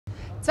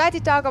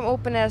Zweite Tag am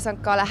Open Air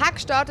St. Gallen hat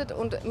gestartet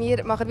und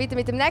wir machen weiter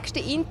mit dem nächsten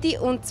Inti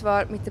und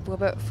zwar mit den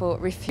Buben von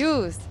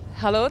Refused.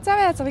 Hallo zusammen,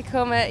 herzlich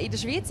willkommen in der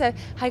Schweiz.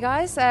 Hi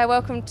guys,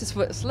 welcome to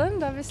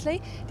Switzerland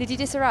obviously. Did you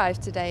just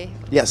arrive today?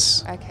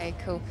 Yes. Okay,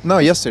 cool. No,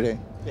 yesterday.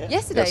 Yeah.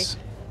 Yesterday? Yes.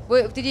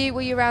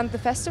 Were you around the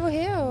festival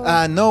here?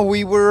 Or? No,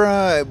 we were.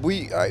 I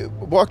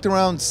walked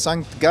around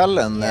St.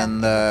 Gallen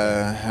and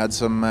had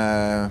some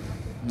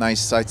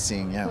nice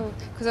sightseeing. Yeah.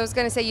 Because I was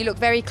going to say you look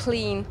very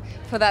clean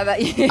for that.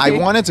 I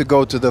wanted to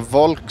go to the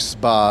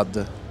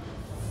Volksbad.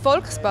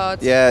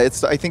 Volksbad. Yeah,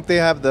 I think they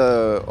have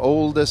the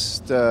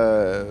oldest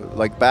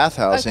like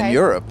bathhouse in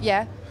Europe.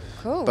 Yeah.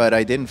 Cool. But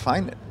I didn't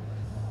find it.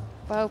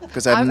 Well,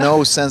 because I have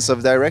no sense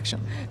of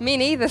direction. Me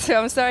neither, so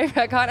I'm sorry, but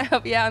I can't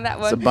help you out on that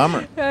one. It's a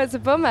bummer. It's a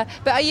bummer.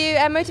 But are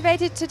you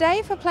motivated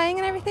today for playing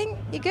and everything?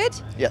 You good?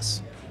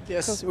 Yes.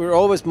 Yes, cool. We're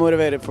always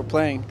motivated for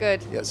playing.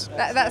 Good. Yes.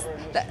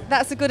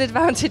 That's a good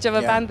advantage of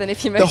a band then,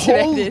 if you're motivated.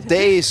 The whole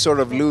day sort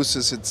of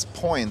loses its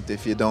point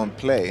if you don't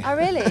play. Oh,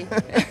 really?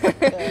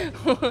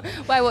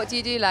 Why? What do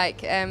you do?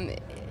 Like,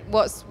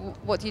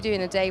 what do you do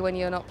in a day when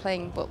you're not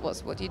playing?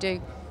 What do you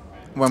do?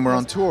 When we're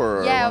on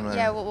tour?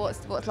 Yeah.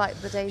 What's like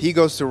the days? He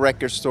goes to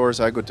record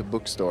stores, I go to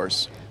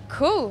bookstores.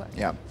 Cool.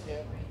 Yeah.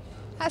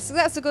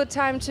 That's a good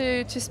time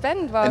to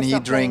spend while. And he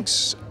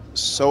drinks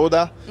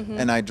soda,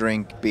 and I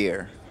drink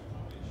beer.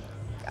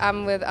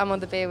 I'm on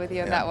the beer with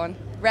you on that one.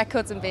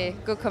 Records and beer,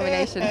 good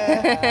combination.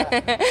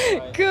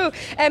 Cool.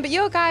 But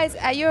you guys,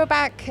 you're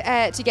back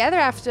together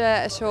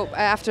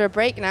after a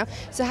break now.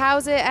 So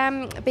how's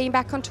it being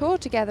back on tour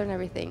together and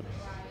everything?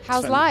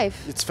 How's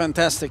life? It's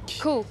fantastic.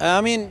 Cool. I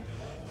mean,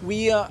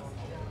 we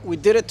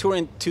did a tour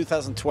in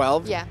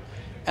 2012. Yeah.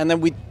 And then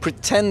we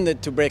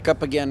pretended to break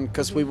up again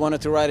because we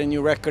wanted to write a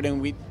new record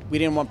and we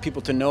didn't want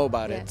people to know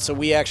about it. So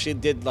we actually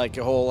did like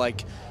a whole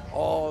like,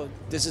 oh,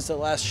 this is the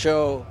last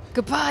show.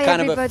 Goodbye,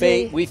 kind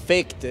everybody. We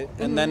faked it,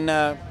 and then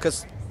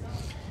because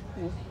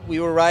we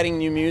were writing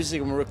new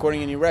music and we're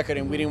recording a new record,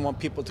 and we didn't want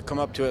people to come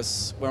up to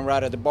us when we're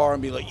out at the bar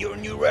and be like, "Your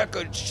new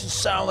record should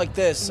sound like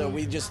this." So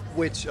we just,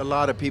 which a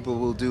lot of people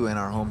will do in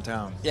our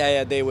hometown.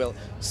 Yeah, they will.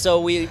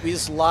 So we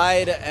just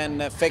lied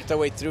and faked our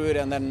way through it,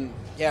 and then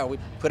we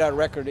put out a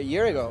record a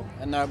year ago,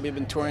 and now we've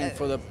been touring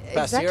for the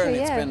past year, and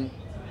it's been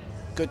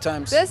good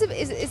times. So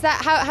is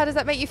that how does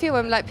that make you feel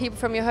when like people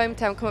from your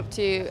hometown come up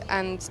to you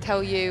and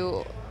tell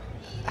you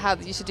how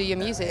you should do your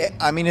music?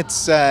 I mean,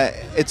 it's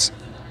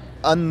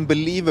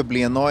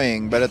unbelievably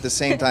annoying, but at the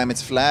same time,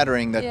 it's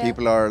flattering that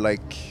people are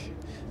like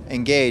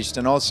engaged,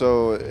 and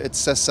also it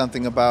says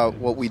something about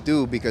what we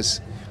do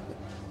because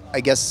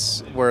I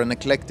guess we're an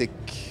eclectic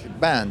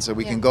band, so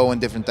we can go in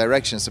different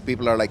directions. So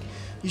people are like,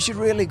 you should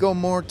really go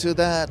more to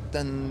that,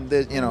 and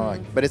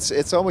but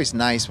it's always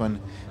nice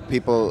when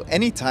people,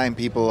 anytime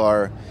people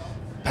are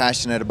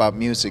passionate about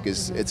music,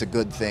 it's a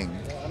good thing.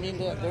 I mean,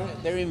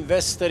 they're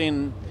invested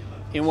in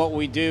what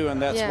we do,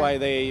 and that's why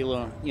they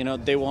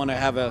they want to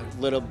have a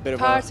little bit of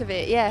part of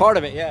it.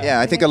 Yeah,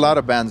 I think a lot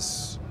of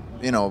bands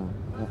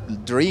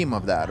dream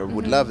of that or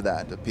would love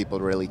that people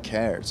really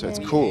care, so it's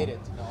cool.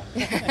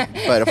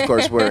 But of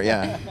course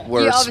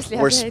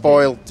we're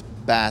spoiled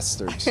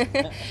bastards.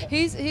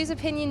 Whose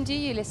opinion do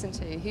you listen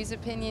to? Whose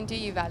opinion do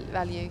you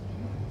value?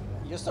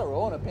 Just our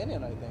own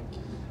opinion, I think.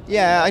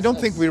 Yeah, I don't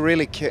think we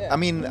really care. I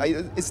mean,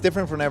 it's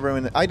different from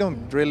everyone. I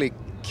don't really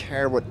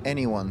care what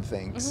anyone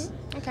thinks.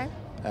 Okay.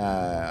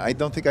 I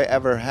don't think I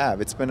ever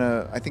have.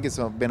 I think it's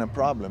been a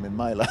problem in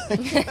my life.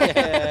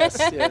 Yes,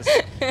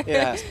 it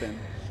has been.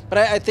 But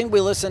I think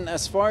we listen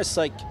as far as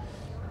like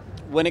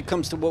when it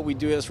comes to what we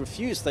do as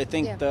Refused. I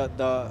think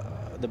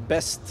the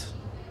best,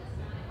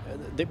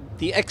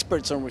 the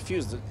experts on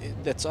Refused.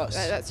 That's us.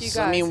 That's you guys.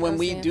 So, I mean, when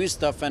we do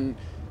stuff, and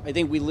I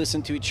think we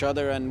listen to each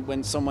other, and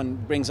when someone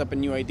brings up a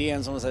new idea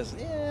and someone says,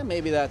 "Yeah,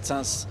 maybe that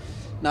sounds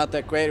not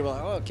that great," we're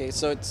like, "Oh, okay."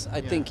 So it's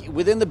I think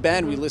within the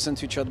band we listen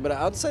to each other, but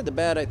outside the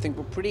band, I think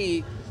we're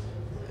pretty.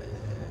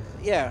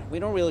 We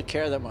don't really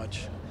care that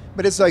much.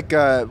 But it's like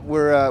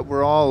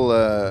we're all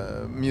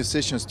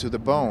musicians to the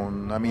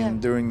bone. I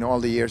mean, during all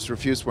the years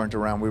Refused weren't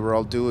around, we were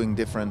all doing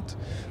different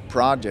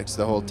projects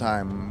the whole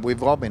time.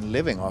 We've all been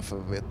living off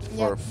of it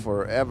for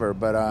forever.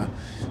 But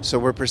so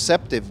we're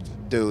perceptive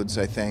dudes,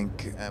 I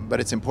think. But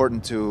it's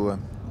important to,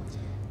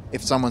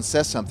 if someone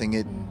says something,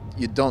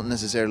 you don't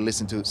necessarily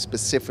listen to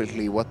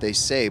specifically what they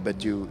say,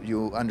 but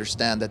you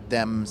understand that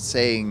them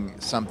saying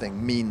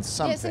something means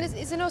something. Yes,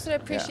 it's also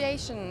an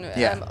appreciation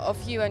of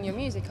you and your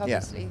music,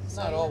 obviously. It's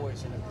not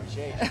always an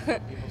appreciation,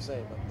 people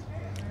say, but...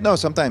 No,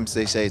 sometimes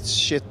they say it's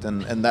shit,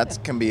 and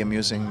that can be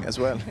amusing as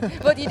well.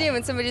 What do you do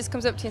when somebody just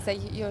comes up to you and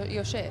say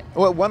you're shit?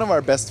 Well, one of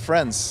our best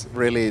friends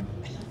really,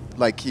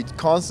 like, he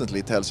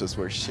constantly tells us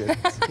we're shit.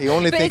 He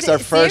only thinks our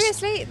first...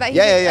 Seriously? Like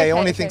he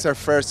only thinks our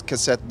first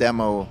cassette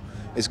demo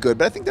is good,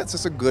 but I think that's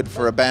also good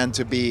for a band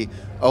to be,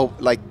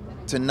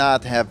 to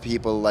not have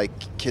people like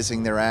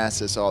kissing their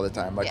asses all the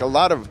time. Like a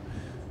lot of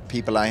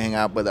people I hang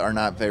out with are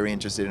not very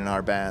interested in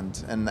our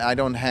band, and I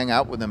don't hang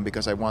out with them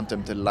because I want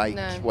them to like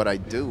what I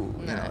do.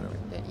 No,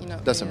 you know. You're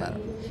Doesn't matter.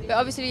 But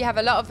obviously you have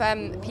a lot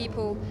of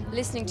people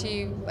listening to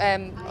you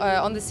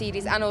on the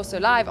CDs and also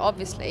live,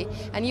 obviously.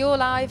 And your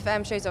live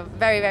shows are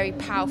very, very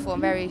powerful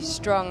and very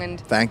strong. And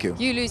thank you.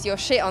 You lose your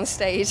shit on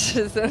stage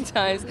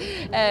sometimes.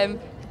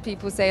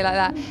 People say like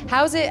that.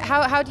 How's it?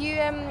 How do you?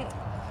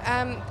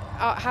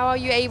 How are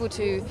you able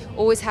to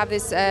always have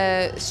this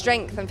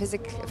strength and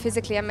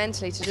physically and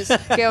mentally to just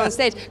go on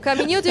stage? Because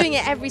I mean, you're doing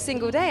it every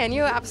single day, and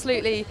you're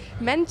absolutely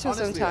mental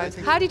sometimes.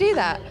 How do you do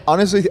that?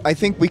 Honestly, I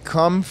think we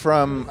come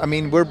from. I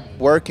mean, we're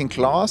working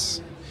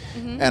class,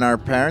 and our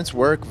parents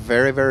work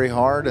very, very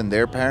hard, and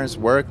their parents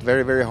work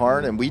very, very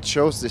hard, and we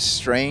chose this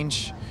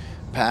strange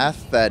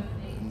path that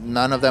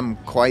none of them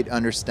quite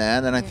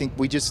understand, and I think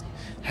we just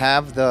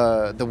have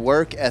the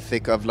work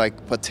ethic of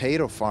like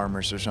potato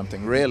farmers or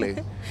something. Really,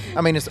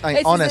 I mean,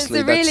 honestly,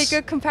 it's a really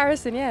good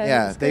comparison.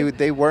 Yeah. Yeah,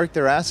 they work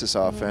their asses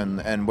off,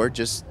 and we're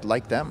just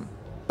like them,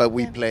 but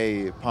we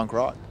play punk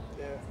rock.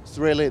 It's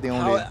really the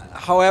only.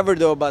 However,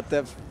 though, about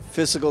the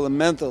physical and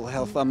mental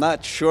health, I'm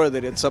not sure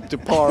that it's up to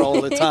par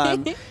all the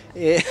time.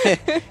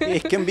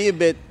 It can be a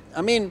bit.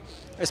 I mean,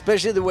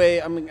 especially the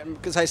way, I mean,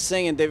 because I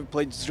sing and David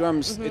plays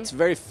drums, it's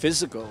very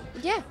physical.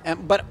 Yeah.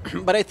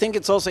 But I think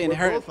it's also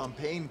inherent. We're both on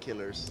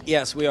painkillers.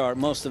 Yes, we are.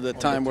 Most of the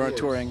time we're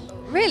touring.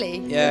 Really?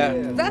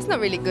 Yeah. That's not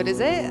really good, is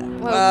it?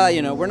 Well,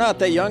 you know, we're not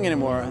that young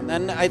anymore,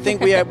 and I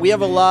think we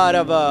have a lot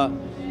of. I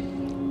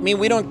mean,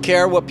 we don't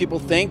care what people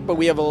think, but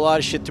we have a lot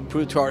of shit to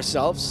prove to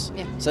ourselves.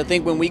 Yeah. So I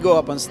think when we go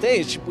up on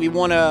stage, we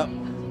want to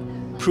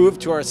prove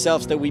to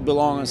ourselves that we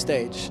belong on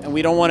stage, and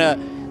we don't want to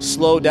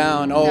slow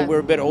down. Oh, we're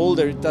a bit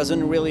older. It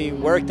doesn't really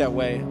work that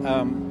way.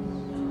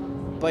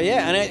 But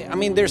yeah, and I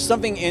mean, there's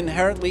something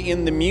inherently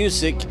in the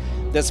music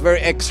that's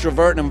very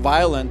extrovert and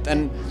violent.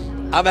 And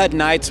I've had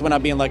nights when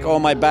I've been like, oh,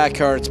 my back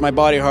hurts, my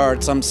body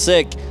hurts, I'm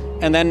sick,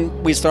 and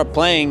then we start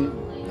playing,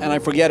 and I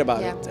forget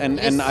about it. And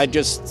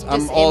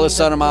I'm all of a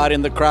sudden I'm out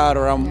in the crowd,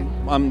 or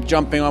I'm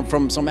jumping up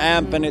from some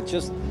amp, and it's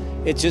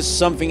just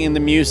something in the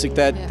music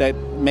that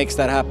makes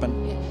that happen.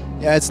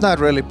 Yeah, it's not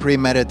really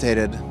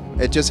premeditated.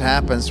 It just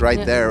happens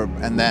right there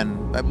and then.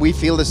 We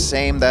feel the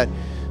same, that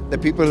the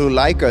people who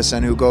like us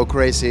and who go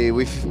crazy,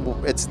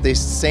 it's the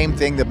same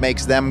thing that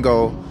makes them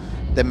go,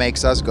 that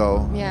makes us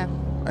go. Yeah.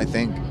 I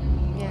think.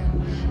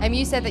 Yeah.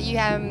 You said that you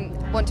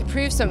want to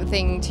prove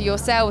something to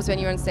yourselves when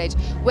you're on stage.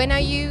 When are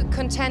you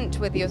content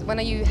with when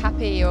are you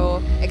happy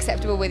or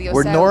acceptable with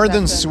yourself? We're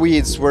northern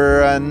Swedes.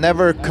 We're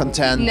never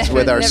content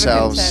with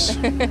ourselves.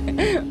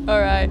 Content. All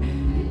right.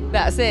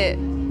 That's it.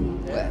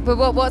 But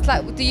what's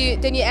like?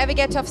 Don't you ever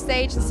get off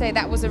stage and say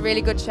that was a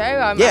really good show?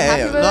 I'm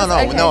happy with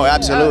it? No,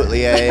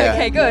 absolutely, yeah.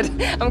 Okay, good.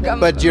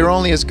 But you're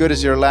only as good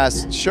as your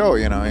last show,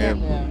 you know.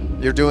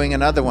 You're doing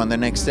another one the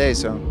next day,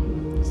 so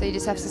you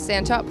just have to stay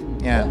on top.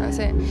 Yeah, that's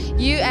it.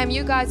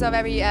 You guys are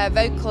very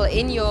vocal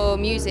in your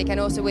music and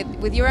also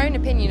with your own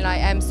opinion,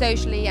 like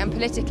socially and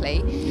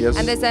politically. Yes.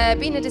 And there's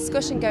been a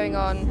discussion going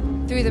on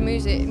through the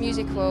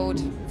music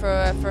world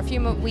for a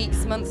few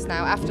weeks, months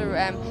now, after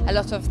a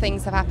lot of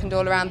things have happened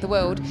all around the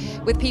world,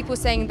 with people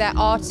saying that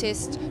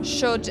artists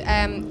should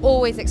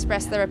always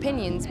express their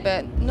opinions,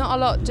 but not a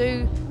lot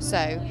do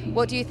so.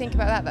 What do you think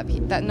about that?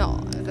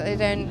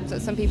 That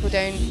some people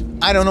don't.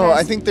 I don't know.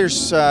 I think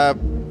there's.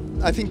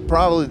 I think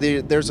probably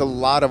there's a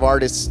lot of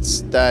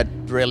artists that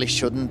really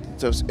shouldn't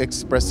just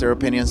express their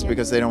opinions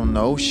because they don't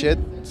know shit.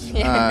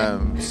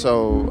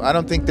 So I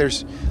don't think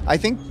there's. I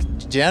think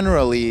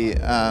generally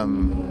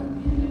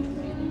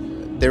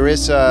there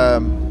is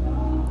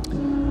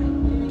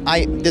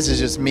this is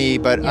just me,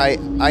 but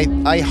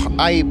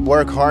I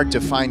work hard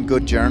to find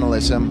good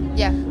journalism.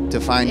 Yeah.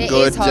 To find it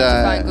good. Is hard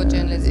to find good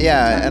journalism.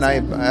 Yeah, and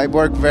I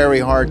work very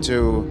hard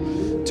to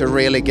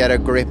really get a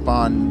grip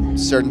on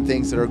certain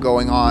things that are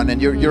going on,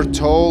 and you're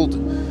told,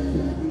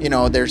 you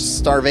know, there's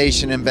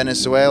starvation in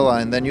Venezuela,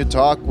 and then you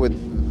talk with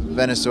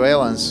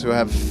Venezuelans who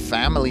have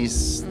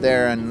families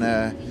there, and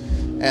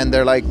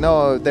they're like,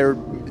 no,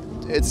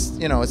 it's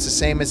the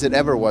same as it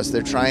ever was.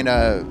 They're trying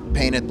to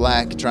paint it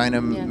black, trying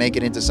to make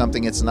it into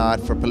something it's not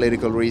for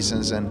political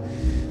reasons, and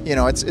you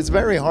know, it's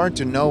very hard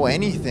to know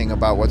anything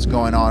about what's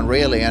going on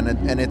really,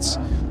 and it's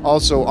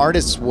also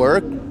artists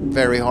work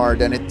very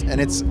hard, and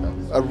it's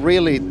a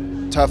really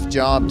tough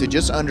job to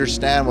just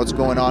understand what's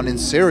going on in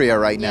Syria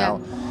right now,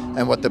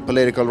 and what the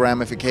political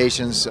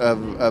ramifications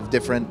of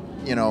different,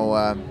 you know,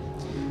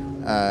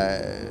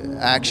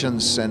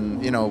 actions,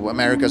 and you know,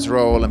 America's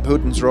role and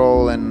Putin's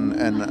role,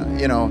 and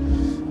you know,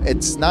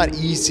 it's not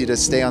easy to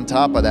stay on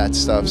top of that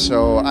stuff.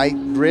 So I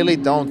really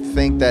don't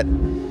think that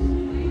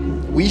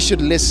we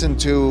should listen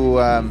to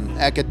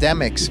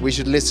academics. We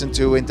should listen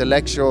to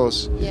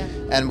intellectuals,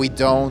 and we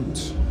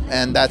don't,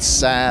 and that's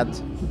sad.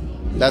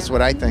 That's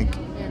what I think.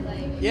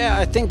 Yeah,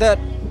 I think that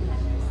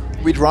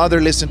we'd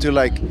rather listen to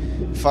like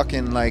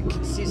fucking like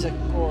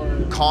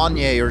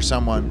Kanye or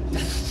someone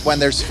when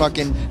there's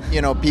fucking,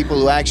 you know, people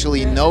who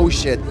actually know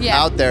shit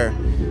out there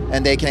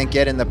and they can't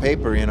get in the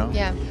paper, you know.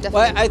 Yeah, definitely.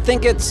 Well, I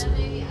think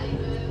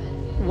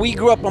we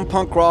grew up on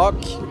punk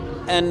rock,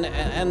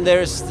 and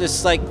there's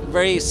this like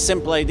very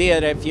simple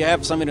idea that if you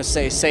have something to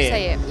say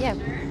it. Yeah.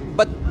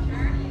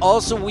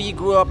 also we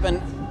grew up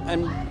and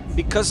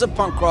because of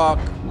punk rock,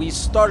 we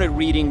started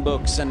reading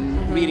books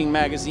and reading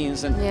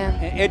magazines and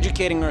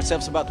educating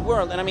ourselves about the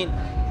world. And I mean,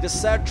 the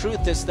sad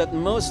truth is that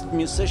most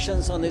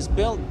musicians on this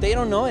bill, they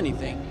don't know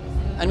anything.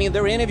 I mean,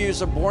 their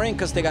interviews are boring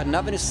because they got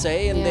nothing to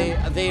say, and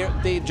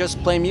they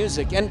just play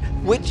music, and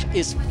which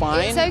is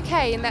fine. It's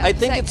okay in that I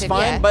think it's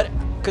fine, yeah. but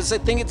because I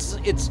think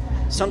it's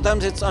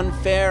sometimes it's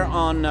unfair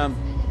on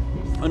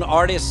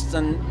artists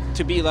and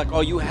to be like,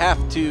 oh, you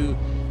have to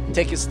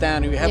take a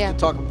stand, or you have to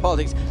talk about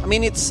politics. I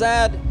mean, it's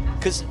sad.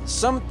 Because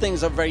some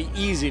things are very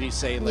easy to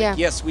say, like,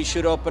 yes, we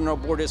should open our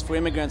borders for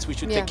immigrants, we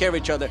should take care of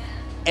each other.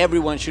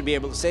 Everyone should be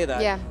able to say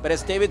that. But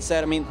as David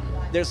said, I mean,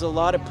 there's a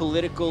lot of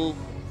political,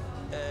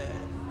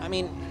 I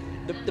mean,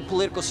 the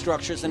political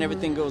structures and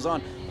everything goes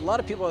on. A lot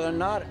of people are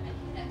not,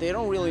 they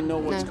don't really know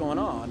what's going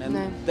on. And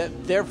that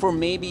therefore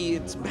maybe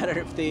it's better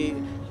if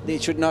they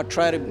should not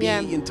try to be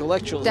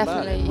intellectuals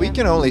about it. We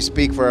can only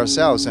speak for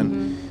ourselves.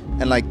 And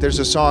like, there's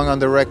a song on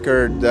the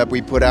record that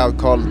we put out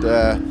called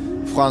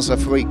France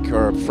Afrique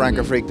or Frank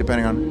Afrique,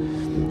 depending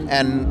on.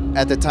 And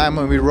at the time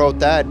when we wrote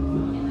that,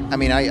 I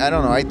mean, I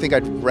don't know, I think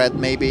I'd read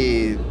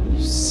maybe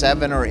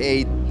 7 or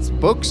 8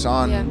 books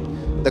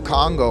on the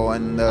Congo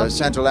and the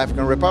Central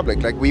African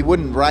Republic. Like, we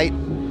wouldn't write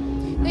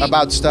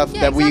about stuff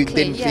that we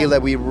didn't feel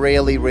that we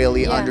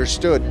really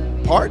understood.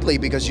 Partly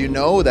because you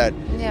know that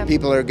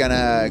people are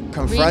gonna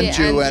confront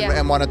you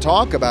and want to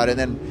talk about it.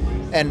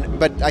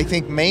 But I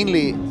think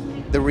mainly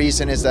the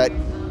reason is that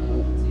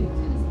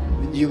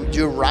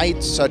you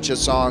write such a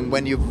song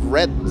when you've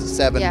read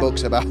 7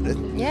 books about it.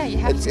 Yeah, you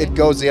have to. It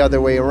goes the other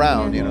way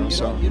around, you know.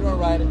 You don't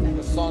write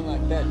a song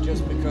like that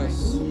just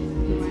because.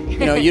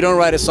 You know, you don't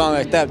write a song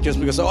like that just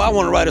because. Oh, I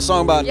want to write a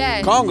song about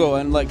Congo,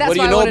 and like, what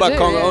do you know about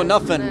Congo? Oh,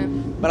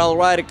 nothing. But I'll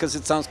write it because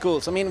it sounds cool.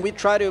 So I mean, we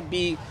try to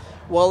be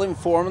well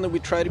informed, and we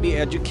try to be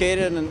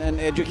educated and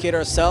educate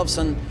ourselves.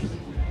 And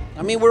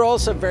I mean, we're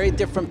also a very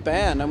different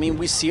band. I mean,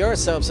 we see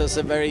ourselves as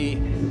a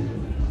very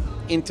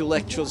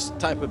intellectual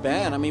type of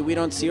band. I mean, we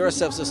don't see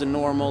ourselves as a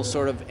normal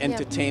sort of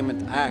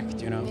entertainment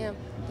act, you know. Yeah,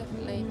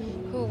 definitely.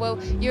 Cool.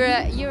 Well, you're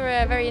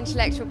a very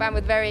intellectual band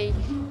with very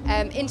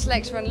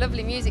intellectual and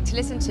lovely music to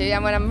listen to,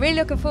 and I'm really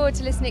looking forward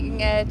to listening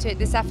to it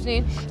this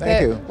afternoon.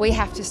 Thank you. We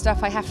have to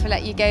stop. I have to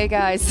let you go,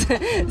 guys.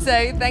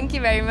 So thank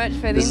you very much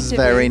for the interview. This is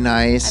very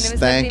nice.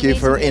 Thank you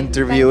for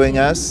interviewing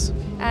us.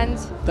 And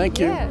thank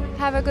you. Yeah,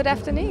 have a good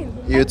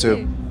afternoon. You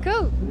too.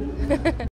 Cool.